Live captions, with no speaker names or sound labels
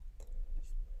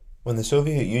When the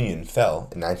Soviet Union fell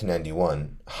in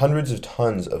 1991, hundreds of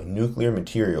tons of nuclear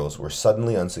materials were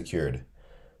suddenly unsecured.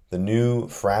 The new,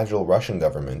 fragile Russian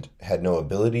government had no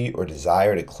ability or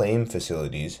desire to claim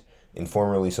facilities in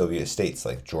formerly Soviet states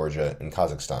like Georgia and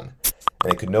Kazakhstan,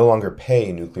 and it could no longer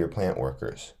pay nuclear plant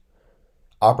workers.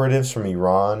 Operatives from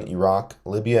Iran, Iraq,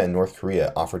 Libya, and North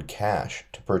Korea offered cash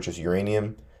to purchase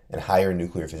uranium and hire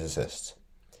nuclear physicists.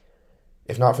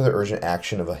 If not for the urgent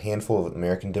action of a handful of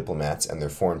American diplomats and their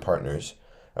foreign partners,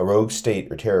 a rogue state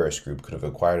or terrorist group could have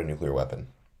acquired a nuclear weapon.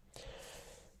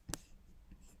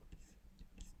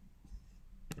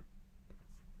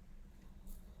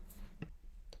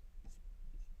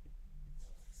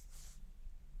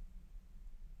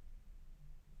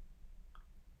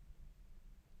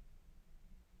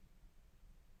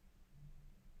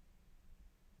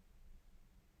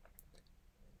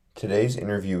 Today's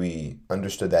interviewee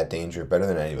understood that danger better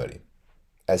than anybody.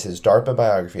 As his DARPA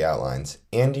biography outlines,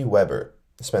 Andy Weber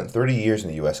spent 30 years in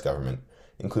the US government,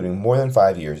 including more than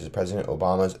 5 years as President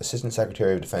Obama's Assistant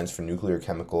Secretary of Defense for Nuclear,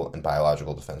 Chemical, and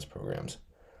Biological Defense Programs.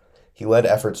 He led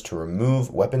efforts to remove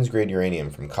weapons grade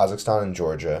uranium from Kazakhstan and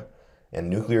Georgia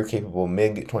and nuclear capable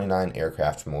MiG 29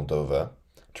 aircraft from Moldova,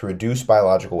 to reduce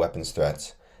biological weapons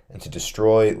threats, and to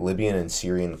destroy Libyan and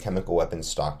Syrian chemical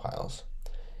weapons stockpiles.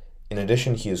 In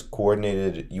addition, he has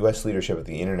coordinated U.S. leadership of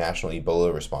the international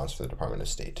Ebola response for the Department of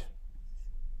State.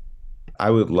 I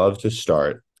would love to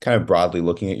start kind of broadly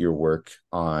looking at your work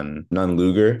on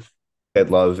Nunn-Lugar. I'd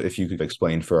love if you could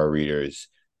explain for our readers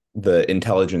the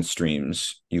intelligence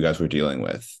streams you guys were dealing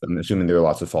with. I'm assuming there were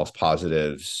lots of false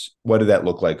positives. What did that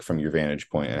look like from your vantage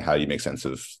point, and how do you make sense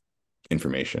of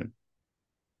information?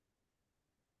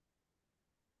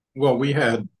 Well, we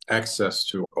had access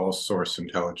to all source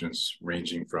intelligence,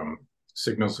 ranging from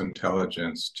signals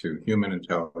intelligence to human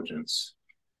intelligence,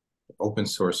 open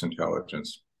source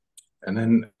intelligence. And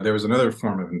then there was another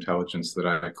form of intelligence that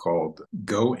I called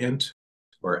GoInt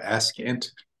or AskInt.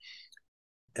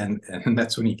 And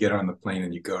that's when you get on the plane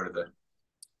and you go to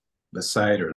the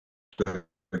site or the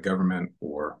government,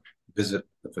 or visit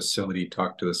the facility,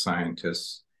 talk to the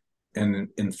scientists. And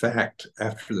in fact,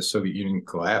 after the Soviet Union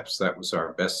collapsed, that was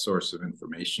our best source of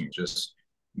information, just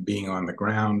being on the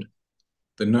ground.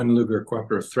 The Nunn-Lugar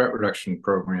Cooperative Threat Reduction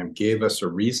Program gave us a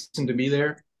reason to be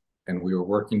there, and we were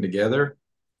working together.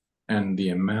 And the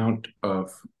amount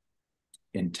of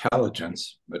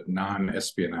intelligence, but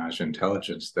non-espionage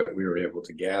intelligence, that we were able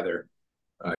to gather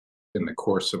in the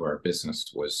course of our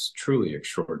business was truly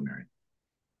extraordinary.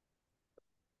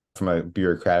 From a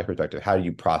bureaucratic perspective, how do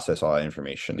you process all that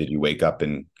information? Did you wake up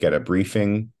and get a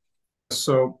briefing?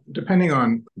 So depending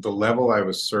on the level I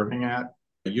was serving at,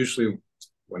 usually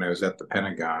when I was at the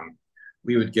Pentagon,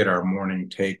 we would get our morning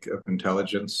take of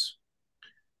intelligence.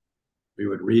 We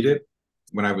would read it.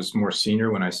 When I was more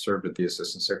senior, when I served at the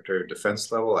Assistant Secretary of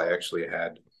Defense level, I actually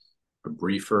had a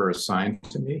briefer assigned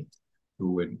to me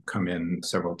who would come in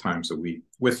several times a week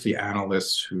with the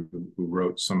analysts who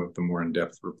wrote some of the more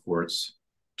in-depth reports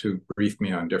to brief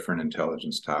me on different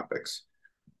intelligence topics.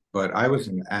 But I was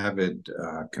an avid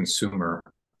consumer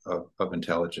of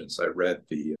intelligence. I read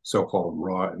the so-called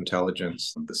raw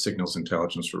intelligence, the signals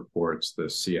intelligence reports, the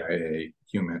CIA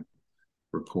human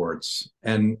reports,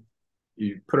 and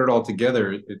you put it all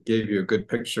together, it gave you a good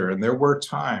picture. And there were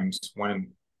times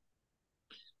when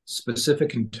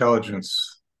specific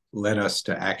intelligence led us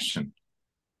to action,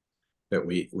 that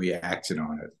we acted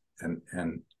on it. And I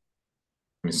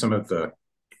mean, some of the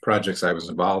projects I was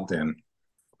involved in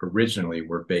originally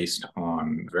were based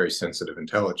on very sensitive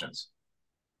intelligence.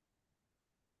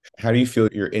 How do you feel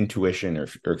your intuition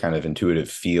or kind of intuitive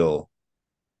feel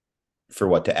for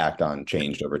what to act on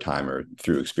changed over time or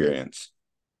through experience?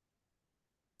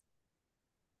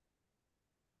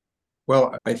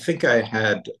 Well, I think I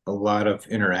had a lot of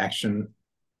interaction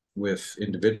with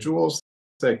individuals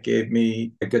that gave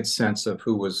me a good sense of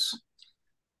who was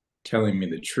telling me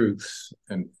the truth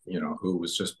and, who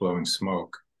was just blowing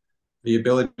smoke. The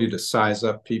ability to size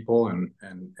up people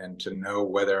and to know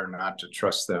whether or not to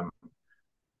trust them,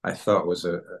 I thought was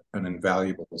an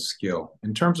invaluable skill.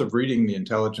 In terms of reading the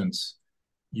intelligence,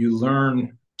 you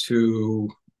learn to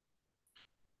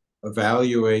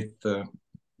evaluate the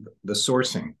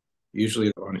sourcing.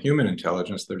 Usually on human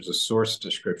intelligence, there's a source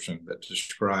description that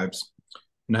describes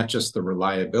not just the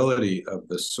reliability of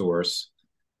the source,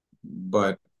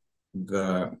 but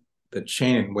the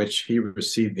chain in which he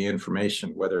received the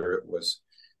information, whether it was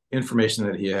information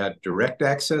that he had direct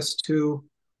access to,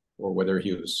 or whether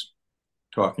he was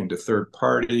talking to third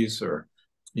parties, or,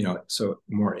 so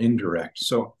more indirect.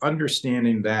 So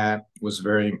understanding that was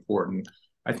very important.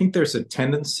 I think there's a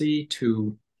tendency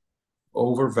to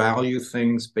overvalue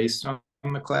things based on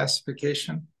the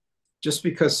classification. Just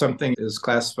because something is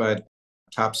classified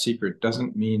top secret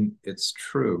doesn't mean it's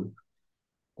true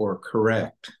or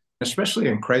correct. Especially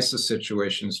in crisis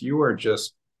situations, you are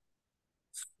just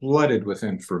flooded with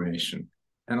information.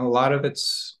 And a lot of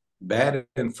it's bad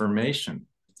information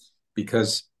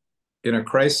because in a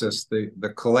crisis,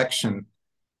 the collection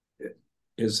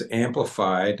is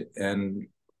amplified, and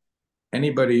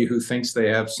anybody who thinks they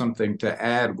have something to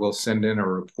add will send in a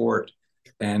report,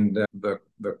 and the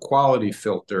quality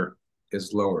filter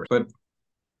is lower. But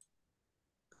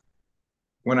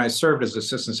when I served as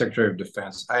Assistant Secretary of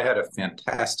Defense, I had a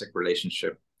fantastic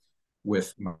relationship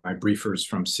with my briefers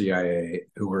from CIA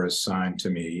who were assigned to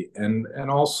me, and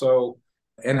also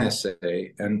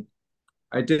NSA. And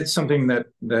I did something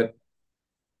that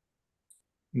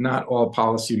not all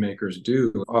policymakers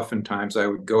do. Oftentimes, I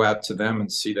would go out to them and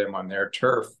see them on their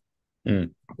turf,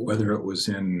 whether it was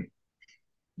in,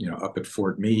 up at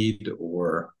Fort Meade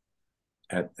or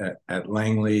at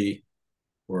Langley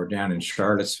or down in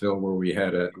Charlottesville, where we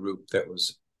had a group that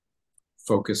was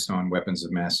focused on weapons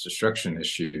of mass destruction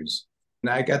issues. And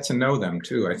I got to know them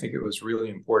too. I think it was really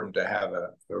important to have a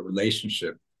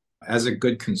relationship. As a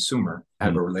good consumer,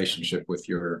 have a relationship with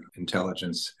your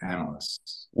intelligence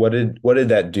analysts. What did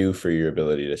that do for your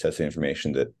ability to assess the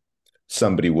information that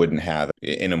somebody wouldn't have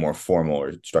in a more formal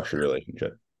or structured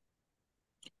relationship?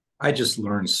 I just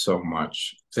learned so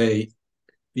much. The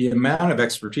amount of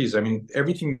expertise, I mean,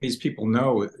 everything these people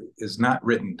know is not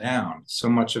written down. So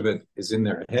much of it is in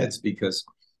their heads because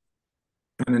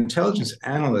an intelligence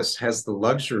analyst has the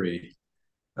luxury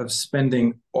of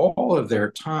spending all of their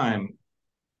time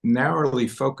narrowly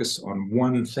focused on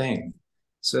one thing.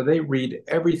 So they read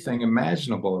everything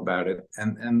imaginable about it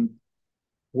and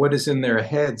what is in their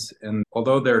heads. And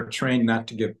although they're trained not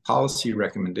to give policy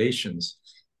recommendations,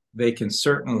 they can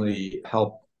certainly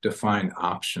help define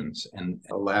options and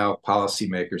allow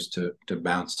policymakers to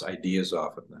bounce ideas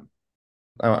off of them.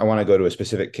 I want to go to a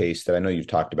specific case that I know you've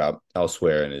talked about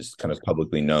elsewhere and is kind of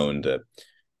publicly known, to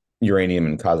uranium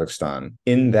in Kazakhstan.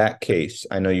 In that case,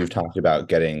 I know you've talked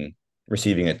about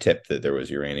receiving a tip that there was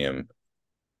uranium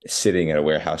sitting at a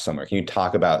warehouse somewhere. Can you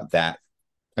talk about that?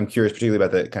 I'm curious particularly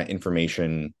about the kind of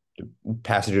information,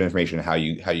 passage of information, how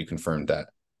you confirmed that.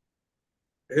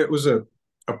 It was a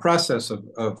process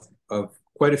of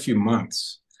quite a few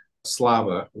months.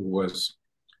 Slava, who was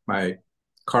my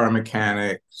car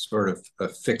mechanic, sort of a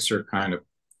fixer kind of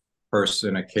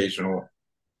person, occasional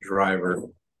driver,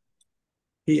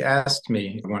 he asked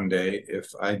me one day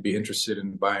if I'd be interested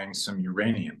in buying some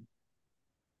uranium.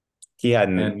 He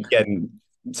hadn't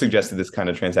suggested this kind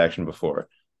of transaction before.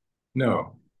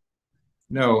 No.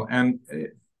 And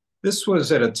this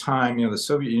was at a time, the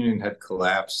Soviet Union had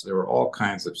collapsed. There were all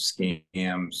kinds of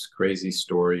scams, crazy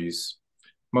stories.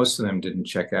 Most of them didn't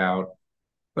check out.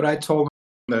 But I told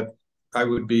him that I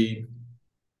would be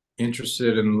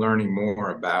interested in learning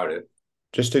more about it.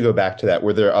 Just to go back to that,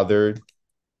 were there other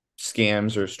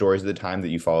scams or stories at the time that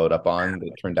you followed up on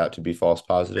that turned out to be false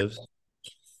positives?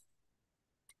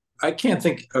 I can't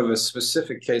think of a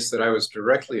specific case that I was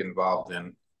directly involved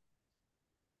in,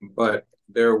 but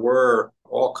there were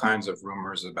all kinds of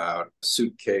rumors about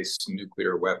suitcase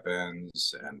nuclear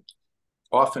weapons, and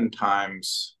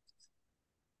oftentimes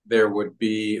there would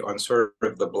be, on sort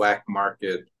of the black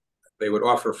market, they would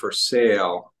offer for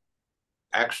sale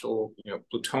actual,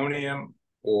 plutonium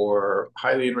or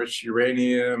highly enriched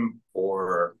uranium,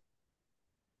 or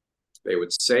they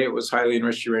would say it was highly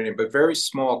enriched uranium, but very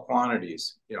small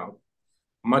quantities,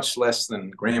 much less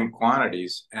than gram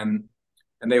quantities. And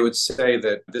they would say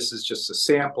that this is just a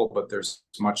sample, but there's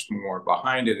much more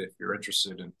behind it if you're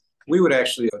interested. And we would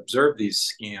actually observe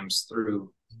these scams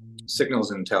through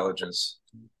signals intelligence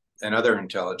and other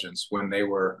intelligence when they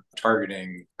were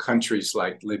targeting countries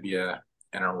like Libya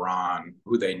and Iran,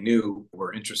 who they knew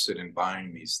were interested in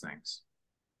buying these things.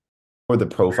 Or the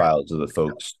profiles of the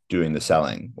folks doing the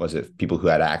selling? Was it people who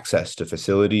had access to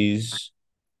facilities?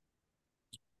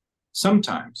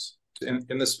 Sometimes.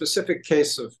 In the specific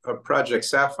case of Project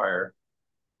Sapphire,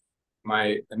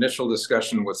 my initial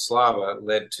discussion with Slava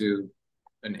led to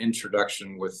an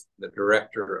introduction with the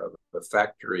director of a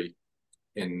factory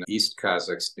in East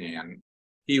Kazakhstan.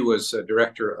 He was a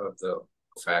director of the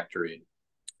factory.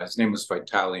 His name was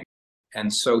Vitali.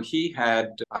 And so he had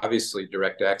obviously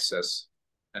direct access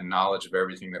and knowledge of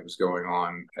everything that was going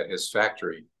on at his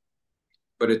factory.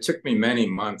 But it took me many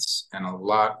months and a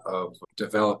lot of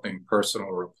developing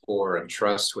personal rapport and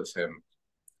trust with him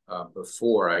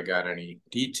before I got any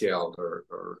detailed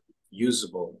or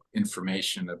usable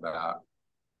information about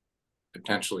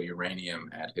potential uranium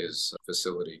at his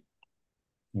facility.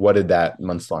 what did that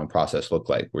months-long process look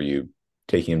like? Were you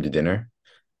taking him to dinner?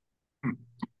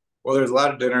 Well, there's a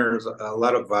lot of dinners, a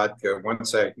lot of vodka.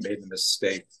 Once I made the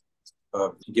mistake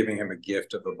of giving him a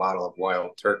gift of a bottle of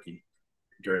wild turkey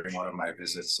during one of my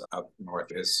visits up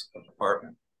north of his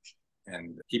apartment.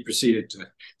 And he proceeded to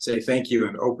say thank you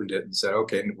and opened it and said,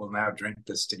 okay, we'll now drink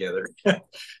this together.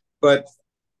 But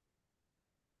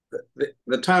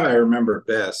the time I remember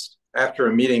best, after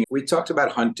a meeting, we talked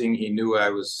about hunting. He knew I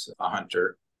was a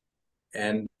hunter.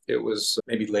 And it was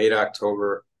maybe late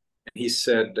October. And he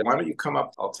said, why don't you come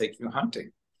up? I'll take you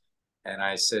hunting. And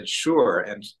I said, sure.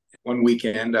 And one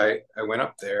weekend, I went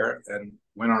up there and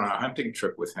went on a hunting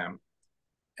trip with him.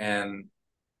 And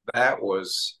that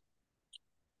was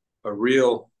a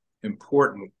real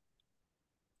important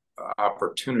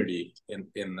opportunity in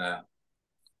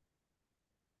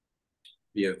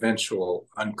the eventual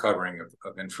uncovering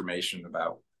of information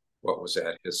about what was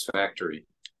at his factory.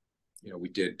 You know, we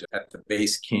did at the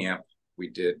base camp, we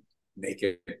did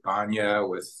naked banya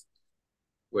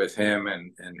with him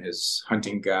and his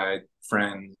hunting guide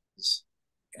friends.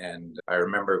 And I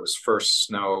remember it was first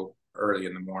snow early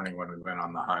in the morning when we went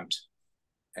on the hunt.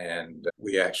 And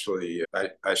we actually,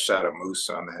 I shot a moose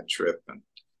on that trip. And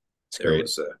there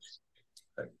was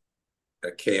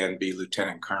a KNB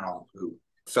lieutenant colonel who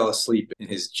fell asleep in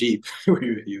his Jeep.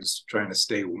 He was trying to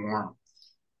stay warm.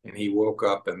 And he woke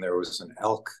up and there was an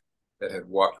elk that had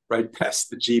walked right past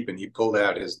the Jeep, and he pulled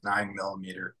out his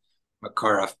 9mm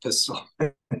Makarov pistol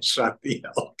and shot the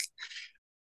elk.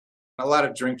 A lot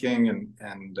of drinking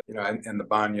and you know, and the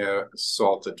banya,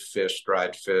 salted fish,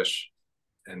 dried fish,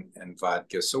 and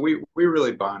vodka. So we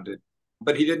really bonded.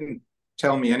 But he didn't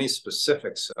tell me any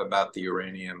specifics about the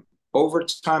uranium. Over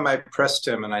time, I pressed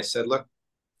him and I said, look,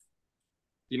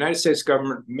 the United States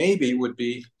government maybe would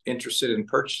be interested in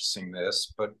purchasing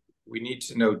this, but we need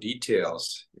to know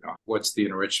details. You know, what's the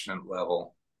enrichment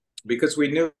level? Because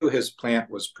we knew his plant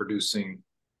was producing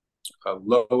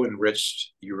low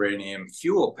enriched uranium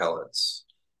fuel pellets.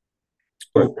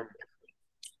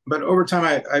 But over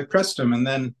time, I pressed him, and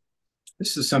then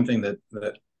this is something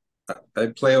that I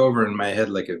play over in my head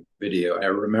like a video. I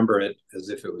remember it as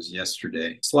if it was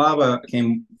yesterday. Slava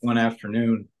came one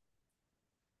afternoon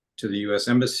to the U.S.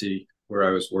 Embassy where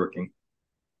I was working,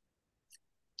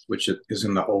 which is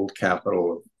in the old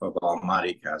capital of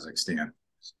Almaty, Kazakhstan.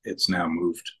 It's now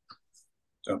moved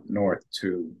up north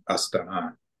to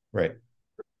Astana. Right.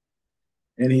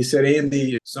 And he said,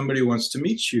 Andy, somebody wants to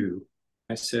meet you.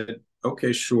 I said,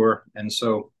 okay, sure. And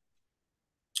so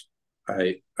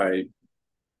I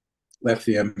left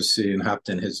the embassy and hopped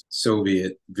in his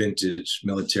Soviet vintage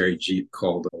military Jeep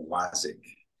called a Wazik.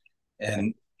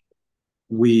 And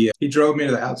he drove me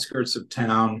to the outskirts of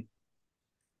town.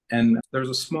 And there's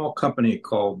a small company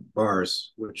called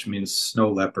Bars, which means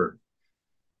snow leopard.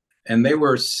 And they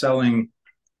were selling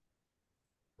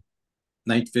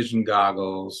night vision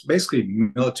goggles, basically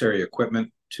military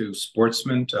equipment to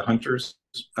sportsmen, to hunters.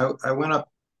 I went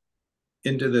up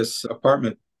into this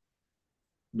apartment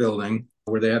building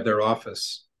where they had their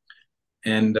office.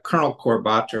 And Colonel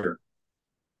Korbater,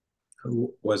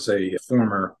 who was a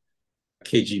former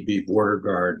KGB border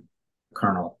guard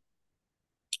colonel,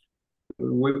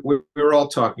 we were all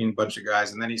talking, a bunch of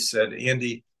guys. And then he said,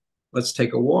 Andy, let's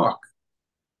take a walk.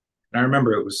 And I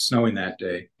remember it was snowing that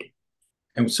day.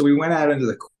 And so we went out into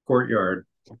the courtyard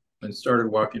and started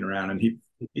walking around. And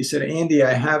he said, Andy,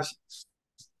 I have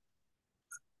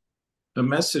a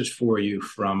message for you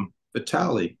from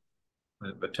Vitaly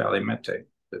Mete,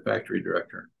 the factory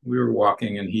director. We were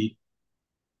walking, and he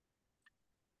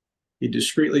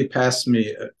discreetly passed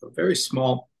me a very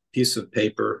small piece of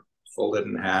paper folded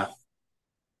in half.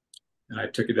 And I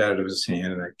took it out of his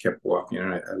hand and I kept walking,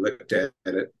 and I looked at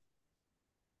it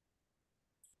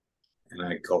and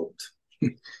I gulped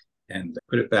and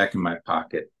put it back in my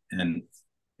pocket. And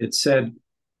it said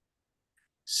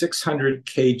 600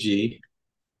 kg,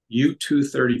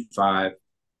 U-235,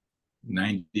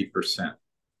 90%.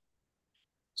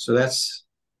 So that's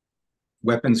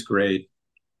weapons grade,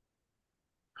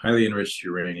 highly enriched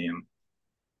uranium,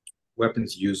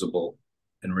 weapons usable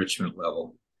enrichment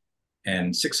level.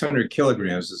 And 600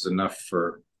 kilograms is enough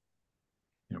for,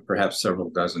 you know, perhaps several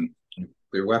dozen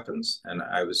nuclear weapons. And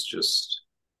I was just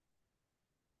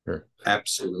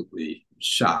absolutely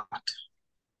shocked,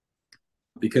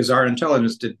 because our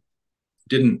intelligence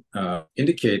didn't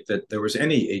indicate that there was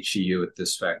any HEU at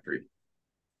this factory.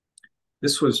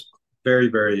 This was very,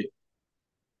 very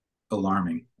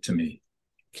alarming to me.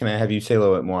 Can I have you say a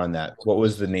little bit more on that? What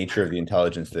was the nature of the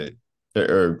intelligence that,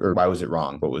 or why was it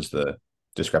wrong? What was the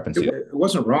discrepancy? It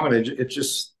wasn't wrong. It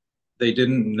just, they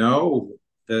didn't know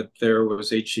that there was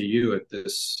HEU at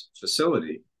this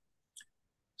facility.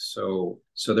 So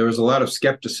there was a lot of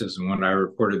skepticism when I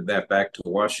reported that back to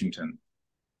Washington.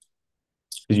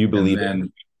 Did you And believe it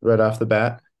then right off the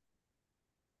bat?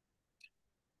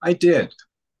 I did.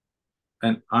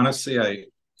 And honestly,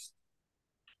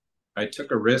 I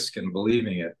took a risk in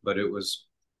believing it, but it was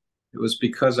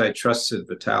because I trusted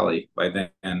Vitaly. By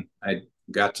then, I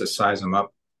got to size him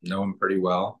up, know him pretty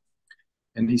well,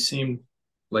 and he seemed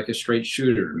like a straight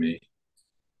shooter to me.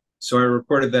 So I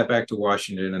reported that back to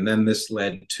Washington, and then this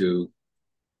led to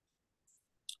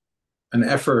an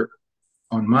effort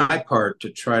on my part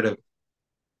to try to,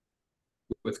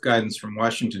 with guidance from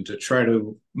Washington, to try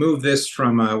to move this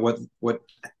from what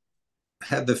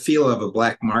had the feel of a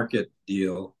black market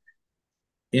deal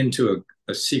into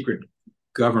a secret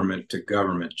government to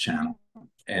government channel.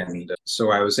 And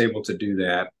so I was able to do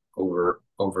that over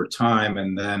time.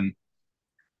 And then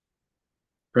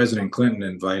President Clinton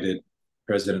invited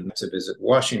President to visit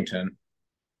Washington,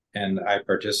 and I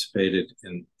participated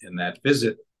in that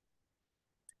visit.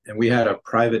 And we had a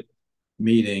private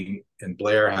meeting in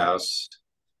Blair House,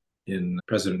 in the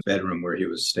president's bedroom where he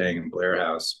was staying in Blair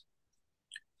House,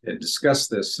 and discussed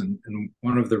this. And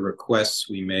one of the requests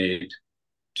we made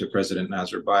to President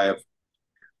Nazarbayev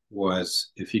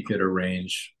was if he could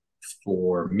arrange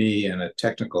for me and a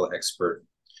technical expert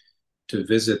to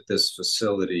visit this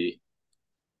facility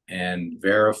and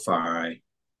verify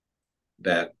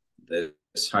that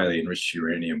this highly enriched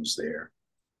uranium was there.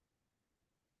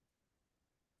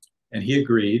 And he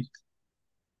agreed.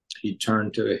 He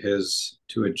turned to a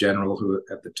general who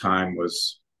at the time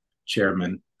was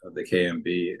chairman of the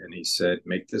KMB, and he said,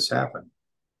 "Make this happen."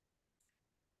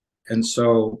 And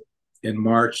so in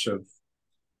March of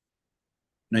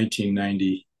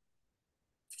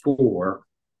 1994,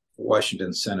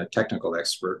 Washington sent a technical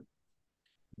expert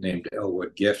named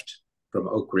Elwood Gift from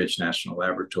Oak Ridge National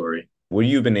Laboratory. Would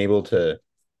you have been able to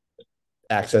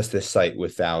access this site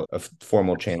without a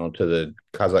formal channel to the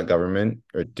Kazakh government,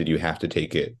 or did you have to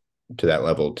take it to that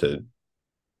level to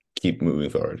keep moving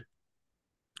forward?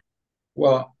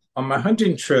 Well, on my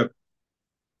hunting trip,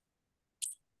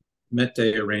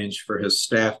 Mete arranged for his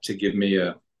staff to give me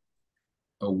a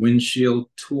windshield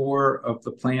tour of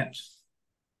the plant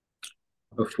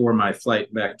before my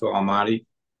flight back to Almaty.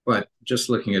 But just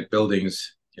looking at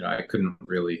buildings, I couldn't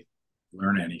really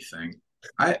learn anything.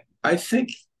 I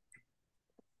think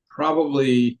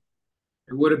probably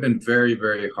it would have been very,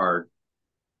 very hard.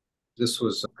 This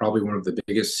was probably one of the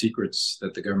biggest secrets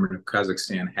that the government of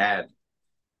Kazakhstan had.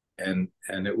 And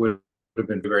it would have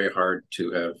been very hard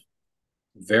to have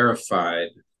verified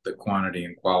the quantity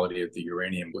and quality of the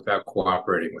uranium without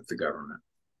cooperating with the government.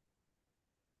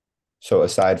 So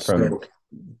aside from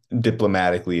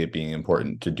diplomatically it being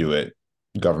important to do it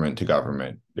government to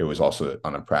government, it was also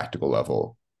on a practical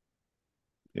level,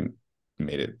 it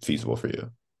made it feasible for you.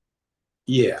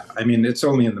 Yeah, I mean, it's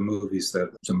only in the movies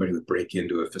that somebody would break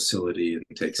into a facility and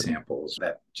take samples.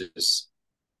 That just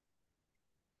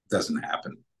doesn't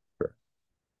happen. Sure.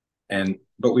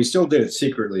 But we still did it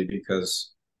secretly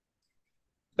because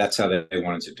that's how they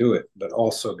wanted to do it, but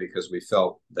also because we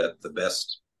felt that the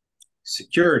best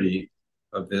security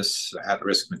of this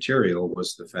at-risk material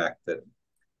was the fact that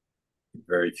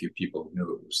very few people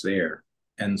knew it was there.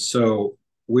 And so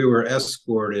we were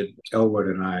escorted, Elwood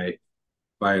and I,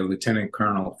 by a lieutenant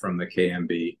colonel from the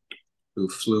KMB who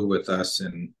flew with us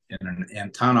in an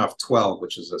Antonov 12,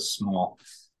 which is a small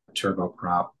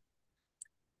turboprop,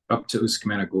 up to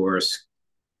Usk-Magnitogorsk.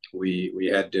 We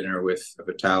had dinner with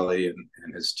Vitaly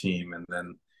and his team, and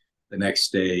then the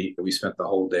next day we spent the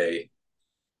whole day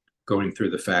going through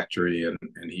the factory, and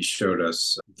he showed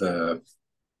us the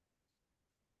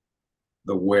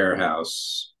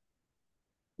warehouse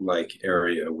like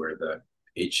area where the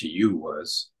HEU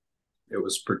was. It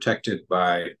was protected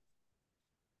by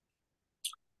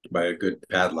a good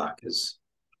padlock, is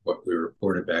what we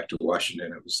reported back to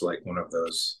Washington. It was like one of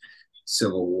those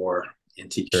Civil War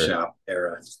antique shop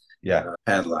era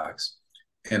padlocks,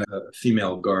 and a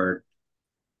female guard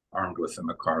armed with a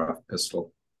Makarov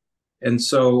pistol. And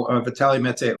so Vitaly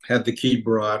Mete had the key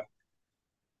brought,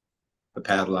 the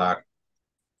padlock,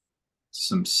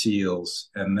 some seals,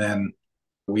 and then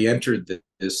we entered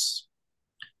this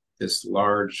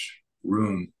large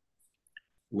room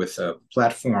with a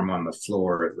platform on the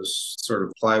floor. It was sort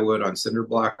of plywood on cinder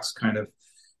blocks kind of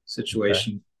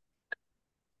situation. Okay.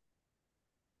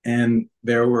 And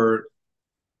there were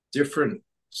different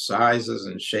sizes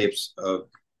and shapes of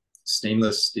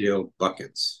stainless steel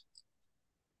buckets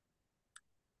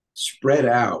spread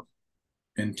out,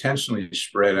 intentionally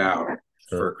spread out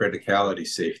for criticality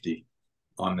safety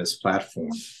on this platform.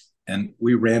 And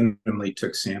we randomly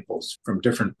took samples from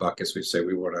different buckets. We'd say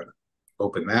we want to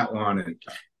open that one.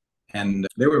 And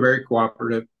they were very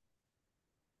cooperative.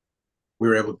 We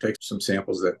were able to take some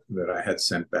samples that I had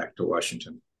sent back to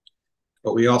Washington.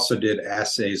 But we also did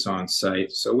assays on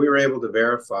site. So we were able to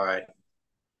verify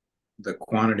the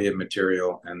quantity of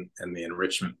material and the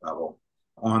enrichment level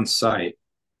on site.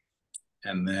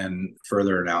 And then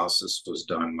further analysis was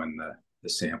done when the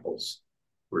samples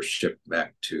were shipped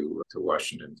back to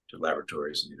Washington, to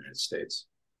laboratories in the United States.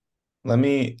 Let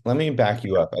me back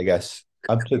you up. I guess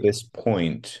up to this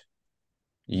point,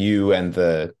 you and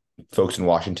the folks in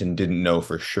Washington didn't know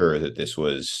for sure that this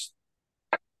was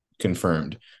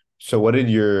confirmed. So what did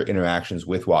your interactions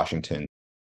with Washington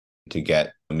to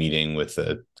get a meeting with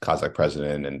the Kazakh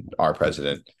president and our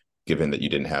president, given that you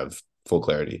didn't have full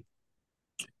clarity?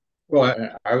 Well,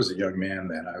 I was a young man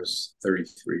then. I was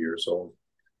 33 years old.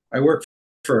 I worked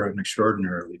for an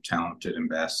extraordinarily talented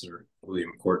ambassador,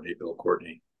 Bill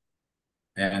Courtney.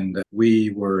 And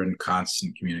we were in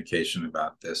constant communication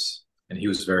about this, and he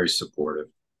was very supportive.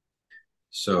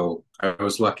 So I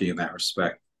was lucky in that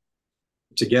respect.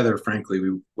 Together, frankly,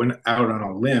 we went out on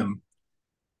a limb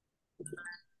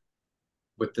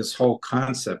with this whole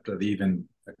concept of even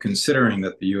considering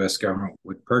that the US government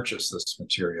would purchase this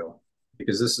material,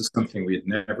 because this is something we had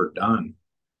never done.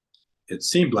 It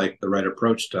seemed like the right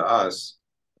approach to us,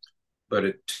 but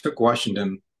it took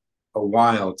Washington a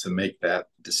while to make that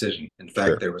decision. In fact,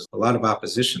 Sure. There was a lot of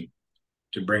opposition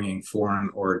to bringing foreign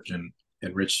origin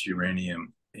enriched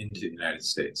uranium into the United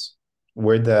States.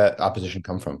 Where'd that opposition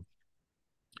come from?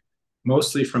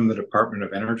 Mostly from the Department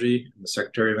of Energy, the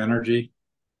Secretary of Energy.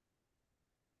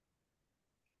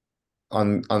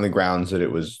 On the grounds that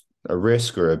it was a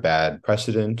risk or a bad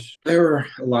precedent? There were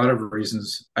a lot of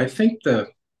reasons. I think the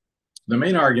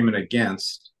main argument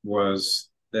against was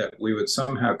that we would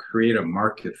somehow create a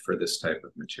market for this type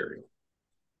of material.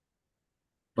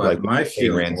 But Like my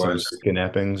feeling was,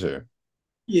 kidnappings or?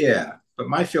 yeah, but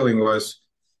my feeling was,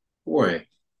 boy,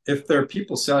 if there are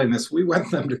people selling this, we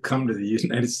want them to come to the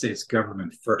United States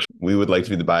government first. We would like to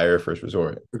be the buyer of first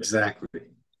resort. Exactly.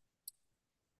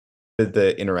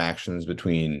 The interactions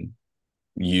between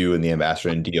you and the ambassador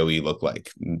and DOE look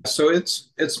like? So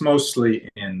it's mostly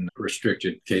in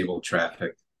restricted cable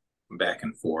traffic back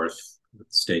and forth with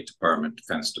the State Department,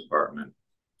 Defense Department,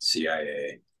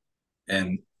 CIA,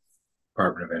 and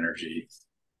Department of Energy.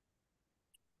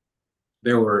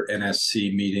 There were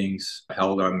NSC meetings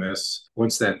held on this.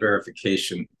 Once that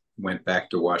verification went back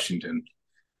to Washington,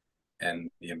 and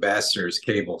the ambassador's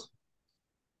cable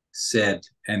said,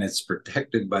 and it's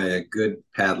protected by a good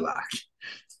padlock.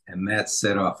 And that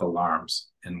set off alarms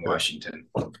in Washington.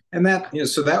 And that,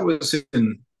 so that was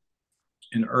in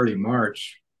early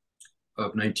March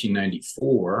of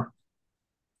 1994.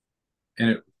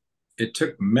 And it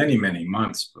took many, many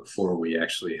months before we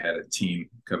actually had a team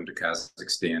come to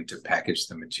Kazakhstan to package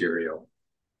the material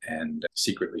and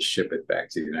secretly ship it back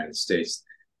to the United States.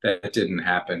 That didn't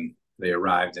happen. They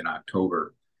arrived in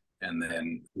October and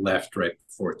then left right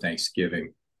before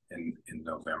Thanksgiving in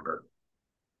November.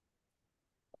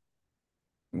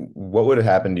 What would have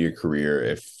happened to your career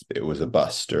if it was a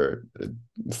bust or a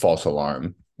false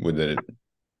alarm?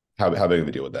 How big of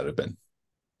a deal would that have been?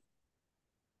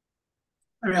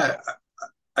 I mean,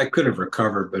 I could have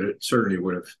recovered, but it certainly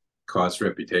would have caused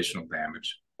reputational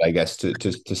damage. I guess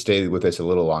to stay with this a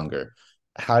little longer,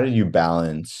 how did you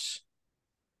balance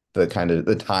the kind of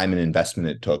the time and investment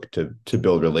it took to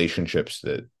build relationships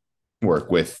that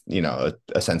work with,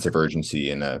 a sense of urgency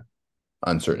in a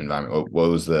uncertain environment? What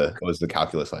was the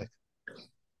calculus like?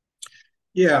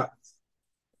 Yeah,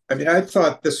 I mean, I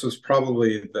thought this was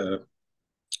probably the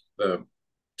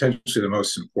potentially the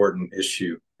most important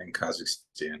issue in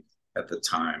Kazakhstan at the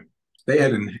time. They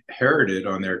had inherited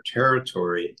on their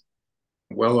territory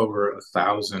well over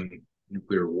 1,000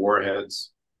 nuclear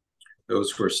warheads.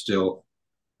 Those were still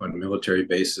on military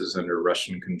bases under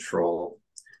Russian control.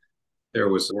 There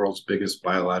was the world's biggest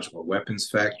biological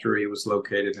weapons factory was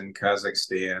located in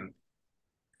Kazakhstan.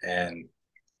 And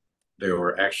they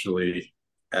were actually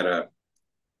at a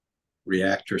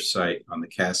reactor site on the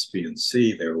Caspian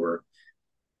Sea. There were,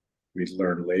 we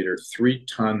learned later, 3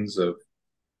 tons of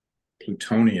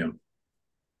plutonium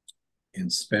in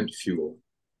spent fuel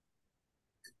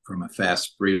from a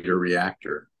fast breeder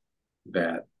reactor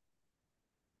that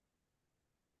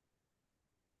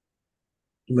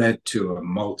led to a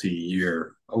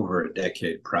multi-year, over a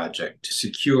decade project to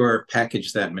secure,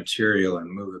 package that material and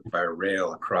move it by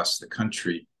rail across the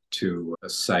country to a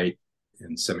site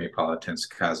in Semipalatinsk,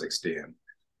 Kazakhstan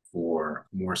for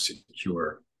more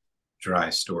secure dry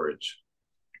storage.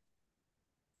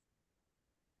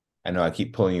 I know I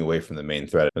keep pulling you away from the main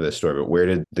thread of this story, but where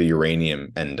did the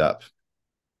uranium end up?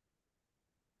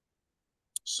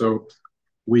 So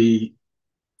we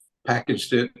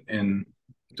packaged it in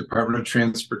Department of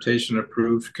Transportation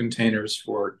approved containers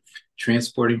for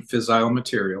transporting fissile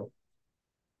material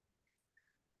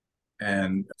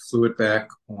and flew it back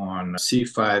on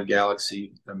C-5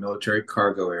 Galaxy, a military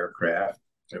cargo aircraft.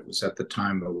 It was at the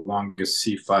time the longest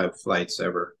C-5 flights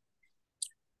ever.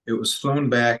 It was flown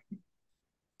back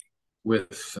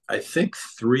with, I think,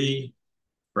 3,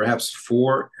 perhaps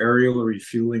 4 aerial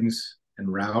refuelings en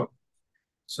route.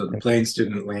 So the planes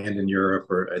didn't land in Europe,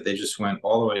 or they just went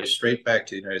all the way straight back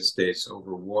to the United States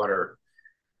over water.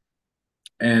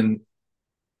 And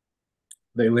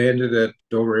they landed at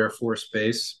Dover Air Force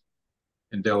Base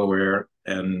in Delaware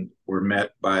and were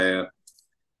met by a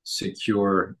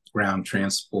secure ground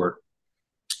transport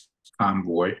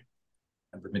convoy.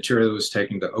 And the material was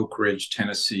taken to Oak Ridge,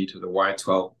 Tennessee, to the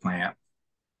Y-12 plant.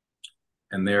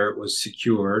 And there it was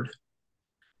secured.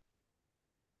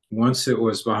 Once it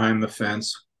was behind the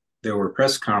fence, there were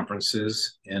press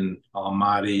conferences in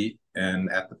Almaty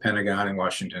and at the Pentagon in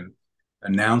Washington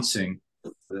announcing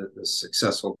the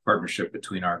successful partnership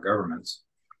between our governments.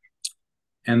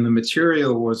 And the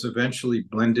material was eventually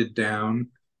blended down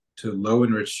to low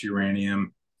enriched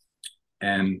uranium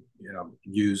and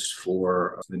used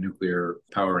for the nuclear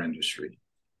power industry.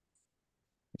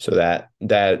 So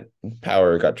that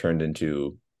power got turned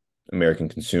into American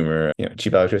consumer,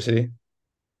 cheap electricity.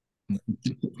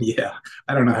 Yeah,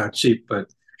 I don't know how cheap,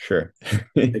 but Sure.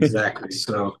 exactly.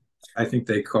 So I think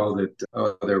they called it.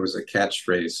 Oh, there was a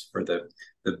catchphrase for the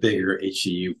bigger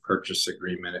HEU purchase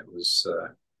agreement. It was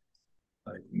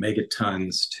like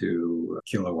megatons to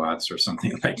kilowatts or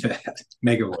something like that.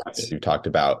 Megawatts. You talked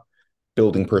about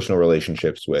building personal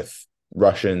relationships with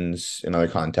Russians in other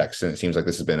contexts, and it seems like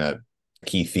this has been a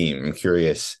key theme. I'm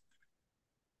curious,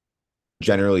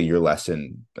 generally, your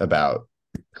lesson about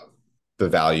the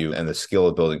value and the skill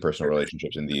of building personal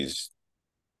relationships in these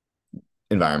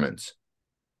environments.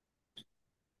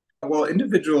 Well,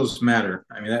 individuals matter.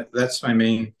 I mean, that's my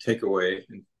main takeaway.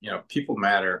 People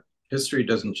matter. History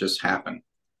doesn't just happen.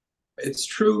 It's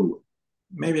true,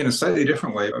 maybe in a slightly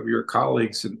different way, of your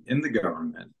colleagues in the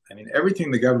government. I mean,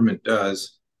 everything the government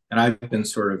does, and I've been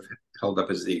sort of held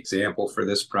up as the example for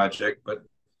this project, but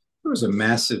there was a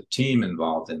massive team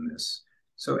involved in this.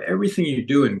 So everything you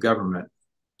do in government,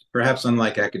 perhaps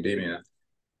unlike academia,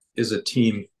 is a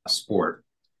team sport.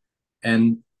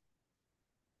 And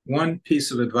one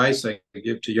piece of advice I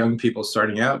give to young people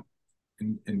starting out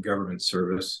in government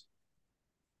service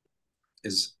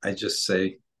is I just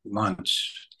say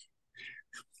lunch.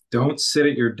 Don't sit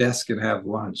at your desk and have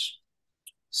lunch.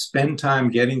 Spend time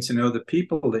getting to know the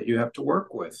people that you have to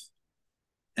work with.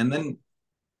 And then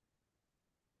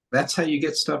that's how you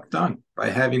get stuff done, by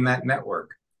having that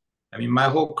network. I mean, my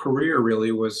whole career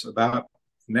really was about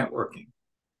networking,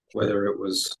 whether it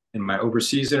was in my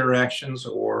overseas interactions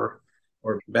or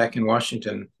back in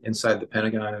Washington inside the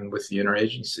Pentagon and with the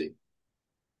interagency.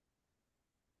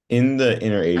 In the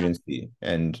interagency,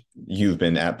 and you've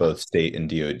been at both state and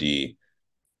DoD,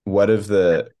 what have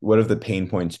the pain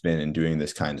points been in doing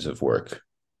this kinds of work?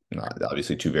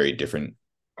 Obviously, two very different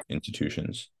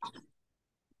institutions.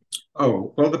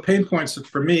 Oh, well, the pain points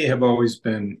for me have always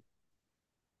been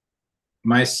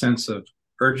my sense of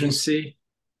urgency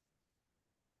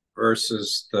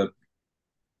versus the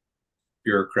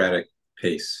bureaucratic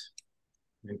pace.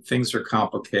 I mean, things are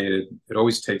complicated. It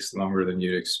always takes longer than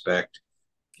you'd expect.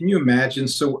 Can you imagine?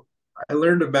 So I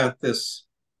learned about this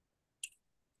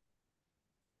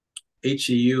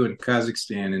HEU in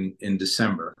Kazakhstan in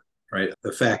December, right?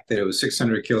 The fact that it was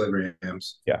 600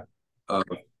 kilograms Yeah. of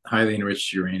highly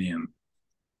enriched uranium.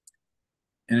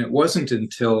 And it wasn't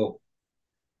until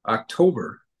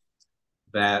October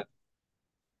that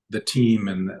the team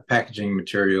and the packaging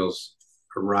materials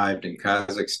arrived in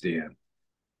Kazakhstan.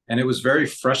 And it was very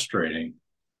frustrating,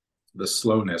 the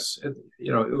slowness. It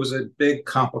was a big,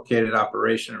 complicated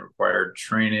operation. It required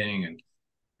training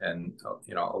and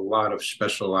a lot of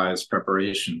specialized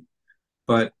preparation.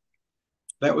 But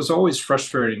that was always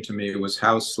frustrating to me, was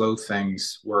how slow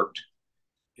things worked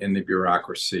in the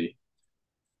bureaucracy.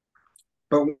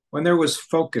 But when there was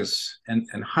focus and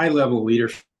high-level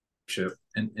leadership,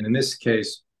 and in this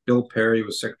case, Bill Perry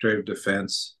was Secretary of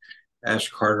Defense, Ash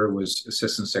Carter was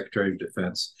Assistant Secretary of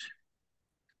Defense,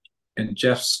 and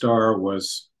Jeff Starr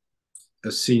was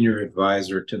a senior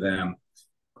advisor to them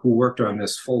who worked on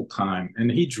this full time.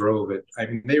 And he drove it. I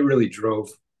mean, they really drove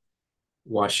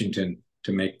Washington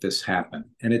to make this happen.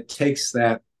 And it takes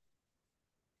that,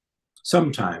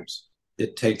 sometimes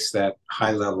it takes that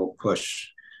high-level push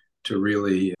to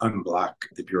really unblock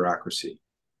the bureaucracy.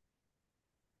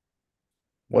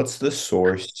 What's the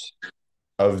source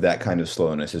of that kind of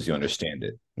slowness as you understand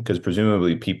it? Because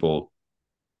presumably people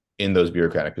in those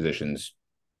bureaucratic positions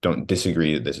don't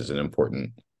disagree that this is an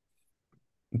important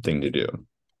thing to do.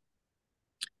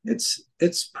 It's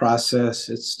process,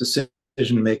 it's decision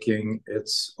making,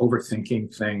 it's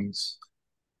overthinking things.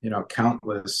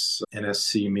 Countless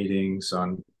NSC meetings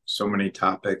on so many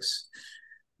topics.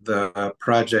 The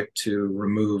project to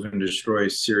remove and destroy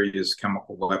Syria's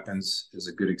chemical weapons is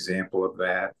a good example of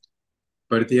that.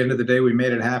 But at the end of the day, we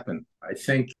made it happen. I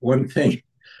think one thing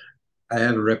I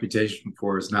have a reputation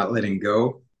for is not letting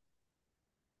go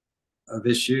of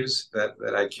issues that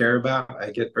I care about.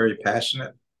 I get very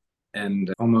passionate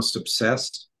and almost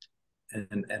obsessed.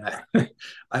 And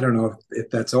I don't know if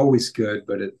that's always good,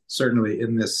 but it certainly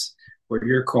in this, what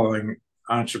you're calling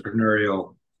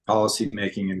entrepreneurial policy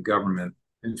making in government.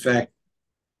 In fact,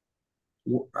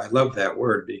 I love that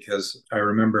word because I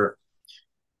remember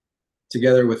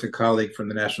together with a colleague from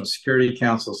the National Security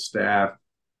Council staff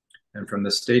and from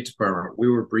the State Department, we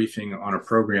were briefing on a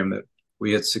program that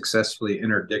we had successfully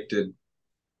interdicted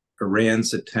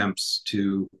Iran's attempts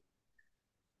to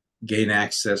gain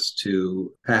access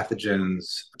to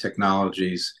pathogens,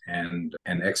 technologies, and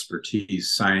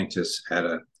expertise. Scientists at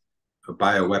a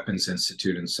bioweapons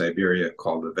institute in Siberia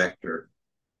called the Vector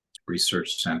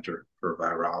Research Center for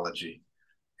Virology.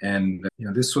 And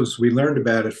we learned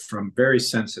about it from very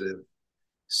sensitive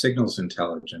signals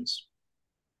intelligence.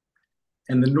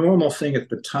 And the normal thing at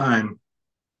the time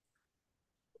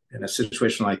in a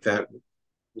situation like that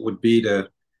would be to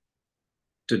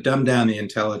dumb down the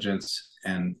intelligence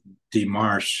and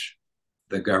demarche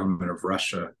the government of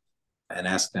Russia and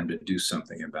ask them to do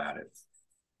something about it.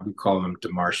 We call them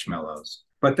demarshmallows.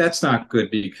 But that's not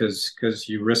good because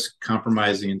you risk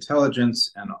compromising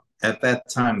intelligence. And at that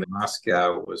time,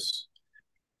 Moscow was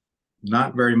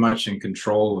not very much in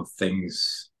control of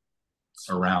things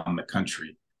around the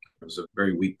country. It was a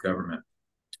very weak government.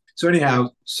 So anyhow,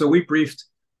 we briefed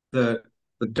the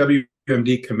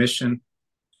WMD Commission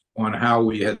on how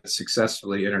we had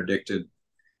successfully interdicted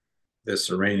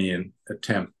this Iranian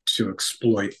attempt to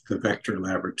exploit the Vector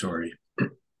laboratory.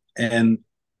 And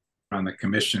on the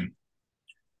commission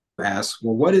asked,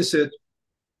 well, what is it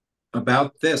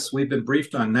about this? We've been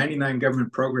briefed on 99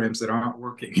 government programs that aren't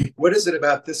working. What is it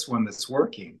about this one that's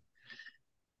working?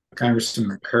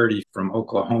 Congressman McCurdy from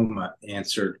Oklahoma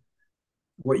answered,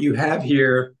 what you have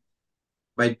here,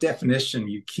 by definition,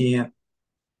 you can't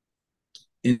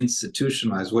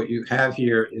institutionalize. What you have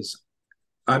here is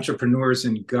entrepreneurs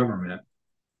in government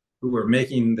who are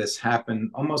making this happen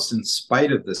almost in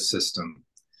spite of the system.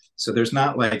 So there's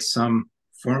not like some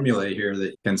formula here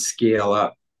that can scale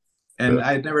up. And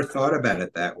I'd never thought about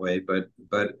it that way, but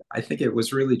I think it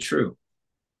was really true.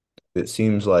 It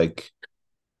seems like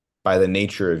by the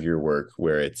nature of your work,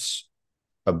 where it's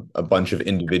a bunch of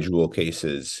individual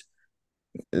cases,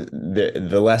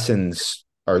 the lessons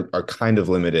are kind of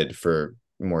limited for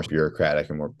more bureaucratic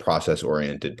and more process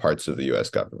oriented parts of the U.S.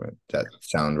 government. Does that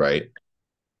sound right?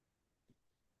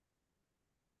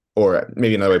 Or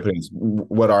maybe another way of putting this,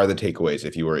 what are the takeaways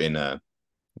if you were in a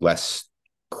less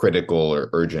critical or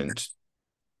urgent?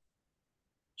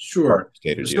 Sure.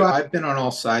 So I've been on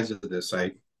all sides of this.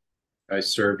 I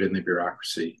served in the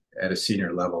bureaucracy at a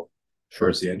senior level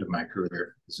towards the end of my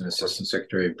career as an assistant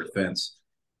secretary of defense.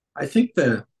 I think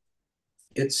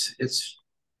it's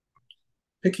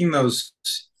picking those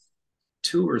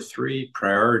 2 or 3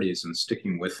 priorities and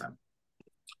sticking with them,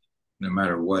 no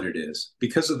matter what it is.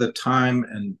 Because of the time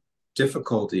and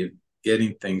difficulty of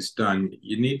getting things done,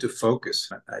 you need to focus.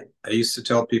 I used to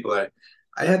tell people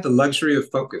I had the luxury of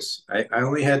focus. I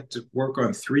only had to work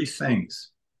on 3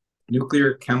 things: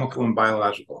 nuclear, chemical, and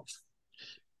biological.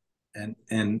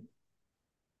 And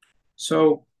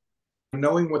so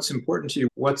knowing what's important to you,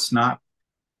 what's not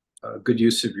a good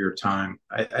use of your time,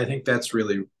 I think that's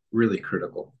really, really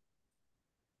critical.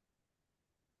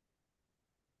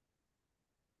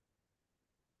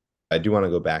 I do want to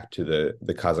go back to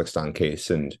the Kazakhstan case,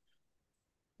 and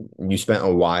you spent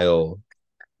a while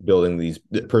building these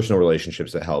personal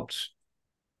relationships that helped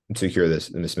secure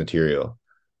this material.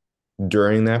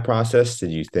 During that process,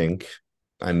 did you think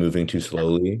I'm moving too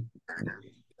slowly?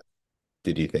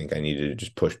 Did you think I needed to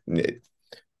just push?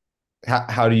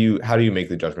 How do you make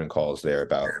the judgment calls there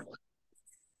about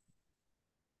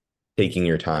taking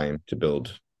your time to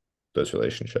build those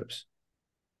relationships?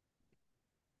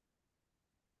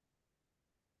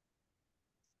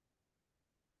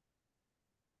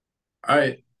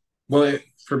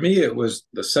 For me, it was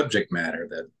the subject matter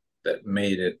that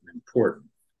made it important.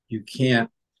 You can't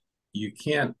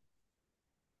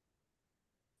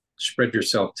spread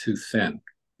yourself too thin.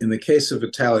 In the case of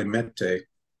Vitali Mente,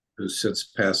 who's since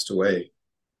passed away,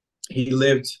 he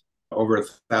lived over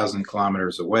 1,000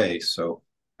 kilometers away. So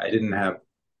I didn't have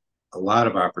a lot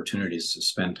of opportunities to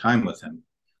spend time with him,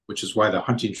 which is why the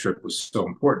hunting trip was so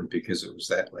important, because it was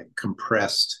that like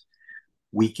compressed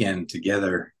weekend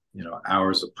together,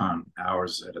 hours upon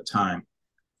hours at a time.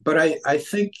 But I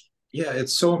think, yeah,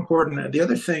 it's so important. The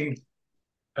other thing,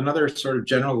 another sort of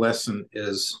general lesson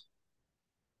is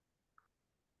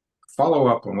follow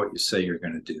up on what you say you're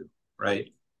going to do,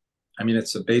 right? I mean,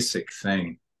 it's a basic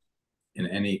thing in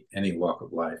any walk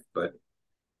of life, but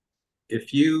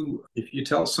if you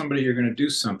tell somebody you're going to do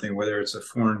something, whether it's a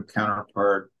foreign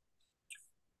counterpart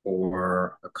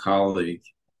or a colleague,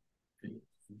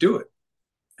 do it.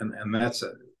 And that's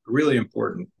a really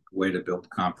important way to build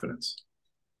confidence.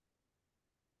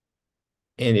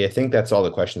 Andy, I think that's all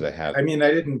the questions I have. I mean,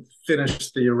 I didn't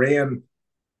finish the Iran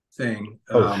thing.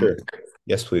 Oh, sure.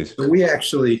 Yes, please. So we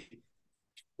actually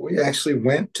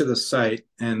went to the site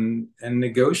and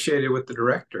negotiated with the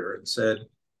director and said,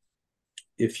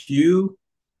 if you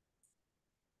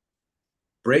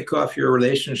break off your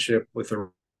relationship with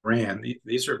Iran,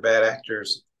 these are bad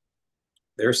actors.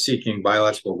 They're seeking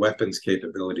biological weapons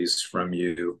capabilities from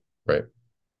you. Right.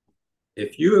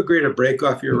 If you agree to break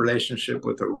off your relationship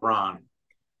with Iran,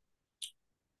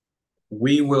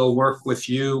 we will work with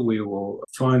you. We will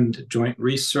fund joint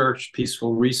research,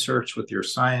 peaceful research with your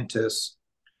scientists.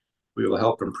 We will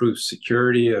help improve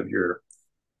security of your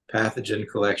pathogen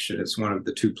collection. It's one of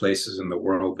the 2 places in the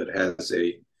world that has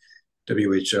a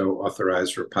WHO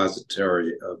authorized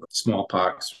repository of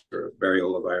smallpox or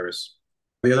variola virus.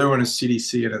 The other one is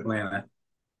CDC in Atlanta.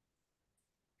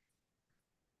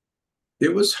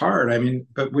 It was hard. I mean,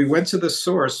 but we went to the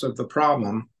source of the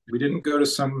problem. We didn't go to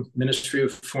some Ministry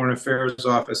of Foreign Affairs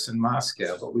office in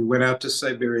Moscow, but we went out to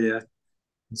Siberia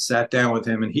and sat down with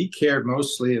him, and he cared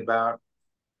mostly about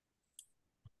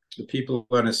the people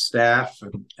on his staff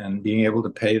and being able to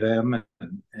pay them.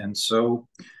 And so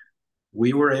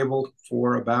we were able,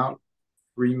 for about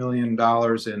 $3 million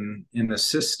in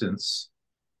assistance,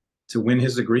 to win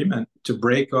his agreement to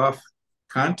break off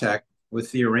contact with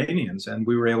the Iranians. And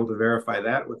we were able to verify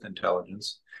that with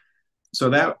intelligence. So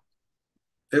that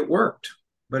it worked,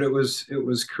 but it was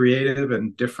creative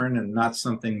and different and not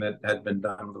something that had been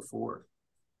done before.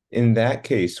 In that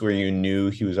case, where you knew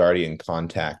he was already in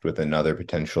contact with another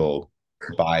potential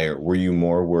buyer, were you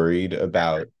more worried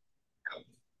about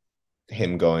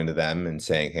him going to them and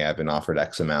saying, hey, I've been offered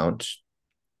X amount.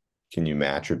 Can you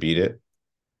match or beat it?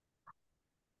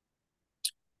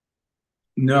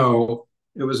 No,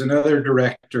 it was another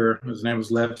director. His name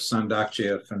was Lev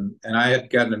Sondakchev, and I had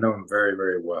gotten to know him very,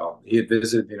 very well. He had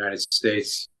visited the United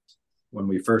States when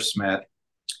we first met,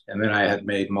 and then I had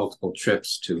made multiple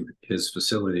trips to his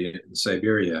facility in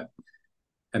Siberia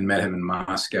and met him in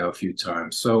Moscow a few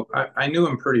times. So I knew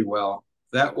him pretty well.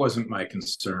 That wasn't my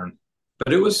concern,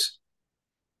 but it was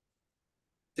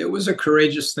a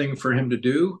courageous thing for him to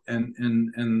do, and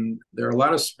there are a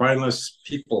lot of spineless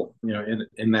people,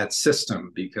 in that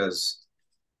system, because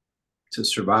to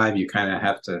survive you kind of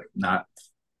have to not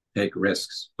take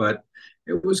risks. But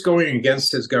it was going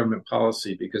against his government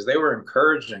policy because they were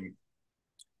encouraging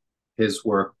his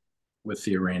work with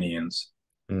the Iranians.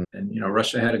 And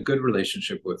Russia had a good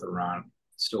relationship with Iran,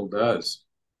 still does.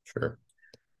 Sure.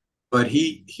 But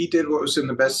he did what was in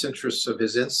the best interests of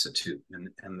his institute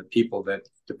and the people that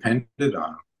depended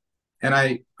on him. And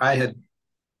I had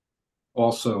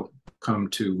also come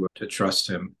to trust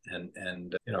him,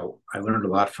 and I learned a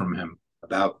lot from him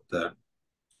about the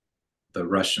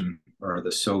Russian or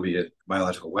the Soviet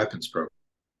biological weapons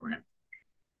program.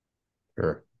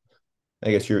 Sure. I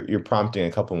guess you're prompting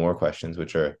a couple more questions,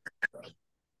 which are,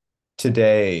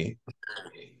 today,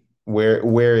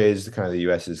 where is kind of the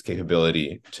US's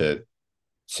capability to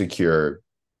secure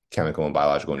chemical and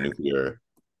biological and nuclear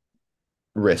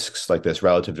risks like this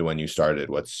relative to when you started?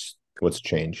 What's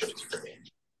changed?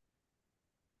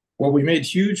 Well, we made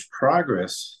huge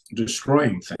progress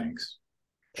destroying things.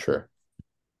 Sure.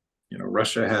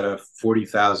 Russia had a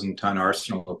 40,000 ton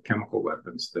arsenal of chemical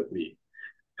weapons that we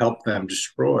helped them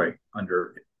destroy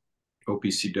under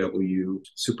OPCW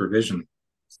supervision.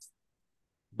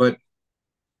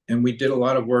 And we did a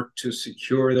lot of work to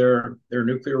secure their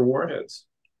nuclear warheads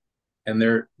and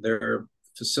their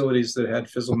facilities that had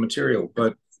fissile material.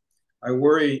 But I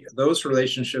worry those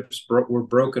relationships were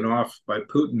broken off by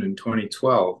Putin in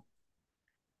 2012.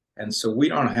 And so we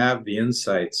don't have the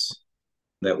insights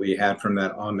that we had from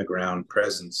that on-the-ground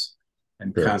presence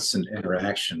and Sure. constant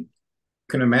interaction. You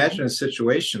can imagine a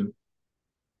situation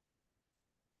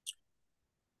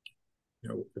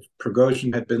if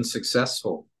Prigozhin had been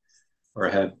successful or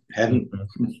hadn't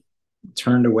Mhm.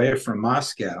 turned away from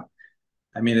Moscow,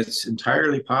 I mean, it's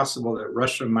entirely possible that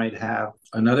Russia might have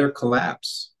another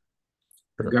collapse.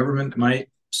 The Sure. government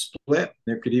might split.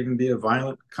 There could even be a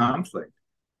violent conflict.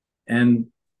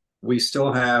 And we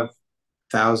still have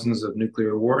thousands of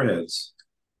nuclear warheads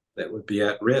that would be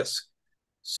at risk.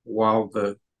 While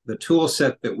the tool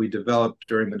set that we developed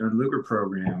during the Nunn-Lugar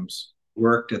programs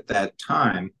worked at that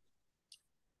time,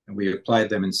 and we applied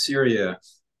them in Syria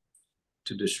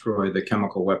to destroy the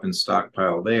chemical weapons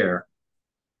stockpile there.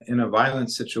 In a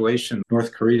violent situation,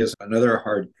 North Korea is another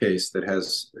hard case that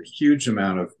has a huge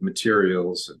amount of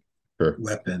materials, and Sure.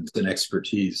 weapons, and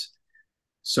expertise.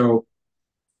 So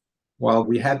while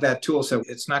we had that tool set,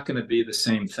 it's not going to be the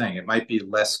same thing. It might be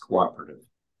less cooperative.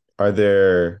 Are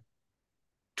there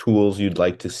tools you'd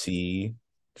like to see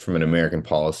from an American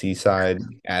policy side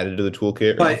added to the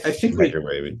toolkit, or do But I think you like your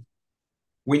way?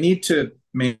 we need to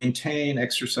maintain,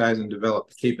 exercise, and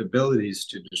develop capabilities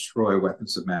to destroy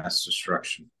weapons of mass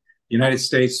destruction. The United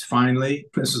States finally,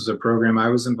 this is a program I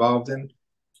was involved in,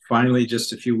 finally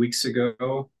just a few weeks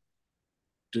ago,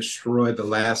 destroyed the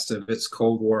last of its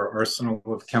Cold War arsenal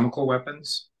of chemical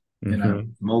weapons in a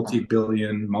Mm-hmm.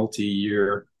 multi-billion,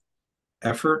 multi-year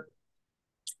effort.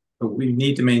 But we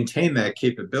need to maintain that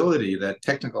capability, that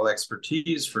technical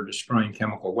expertise for destroying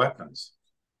chemical weapons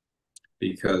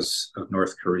because of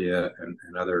North Korea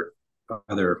and other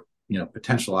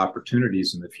potential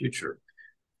opportunities in the future.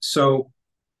 So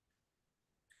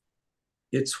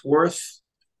it's worth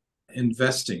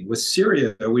investing. With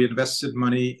Syria, we invested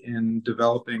money in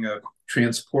developing a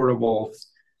transportable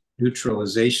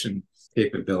neutralization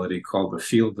capability called the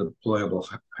field deployable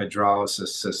hydrolysis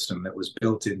system that was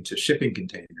built into shipping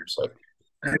containers.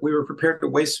 And we were prepared to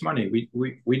waste money.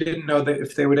 We didn't know that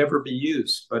if they would ever be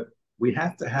used, but we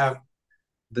have to have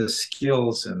the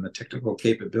skills and the technical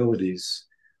capabilities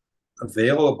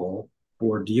available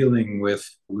for dealing with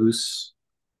loose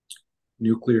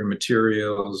nuclear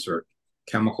materials or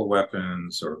chemical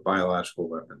weapons or biological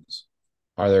weapons.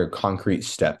 Are there concrete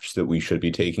steps that we should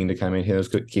be taking to kind of maintain those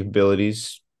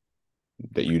capabilities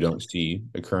that you don't see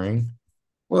occurring?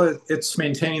 Well, it's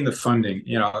maintaining the funding.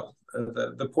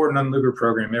 The Port Nunn-Lugar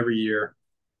program every year,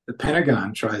 the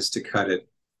Pentagon tries to cut it.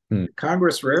 Hmm.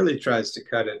 Congress rarely tries to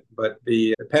cut it, but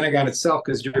the Pentagon itself,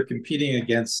 because you're competing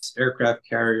against aircraft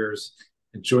carriers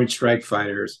and joint strike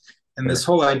fighters, and Sure. this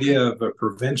whole idea of a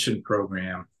prevention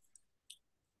program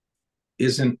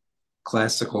isn't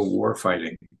classical war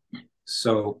fighting.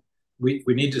 So we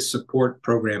need to support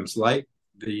programs like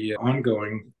the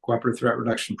ongoing Cooperative Threat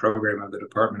Reduction Program of the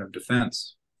Department of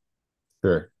Defense.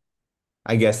 Sure.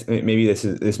 I guess maybe this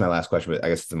is my last question, but I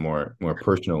guess it's a more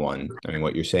personal one. I mean,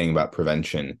 what you're saying about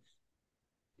prevention,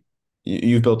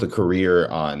 you've built a career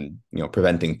on,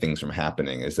 preventing things from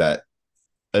happening. Is that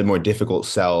a more difficult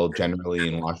sell generally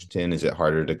in Washington? Is it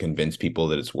harder to convince people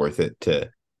that it's worth it to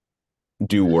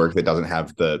do work that doesn't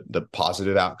have the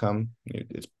positive outcome?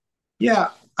 Yeah,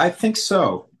 I think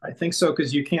so. I think so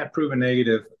because you can't prove a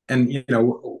negative, and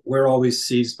we're always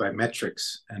seized by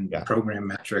metrics and Yeah, program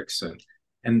metrics,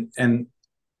 and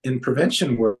in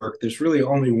prevention work, there's really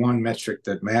only one metric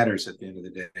that matters at the end of the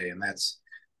day, and that's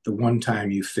the one time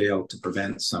you fail to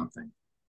prevent something.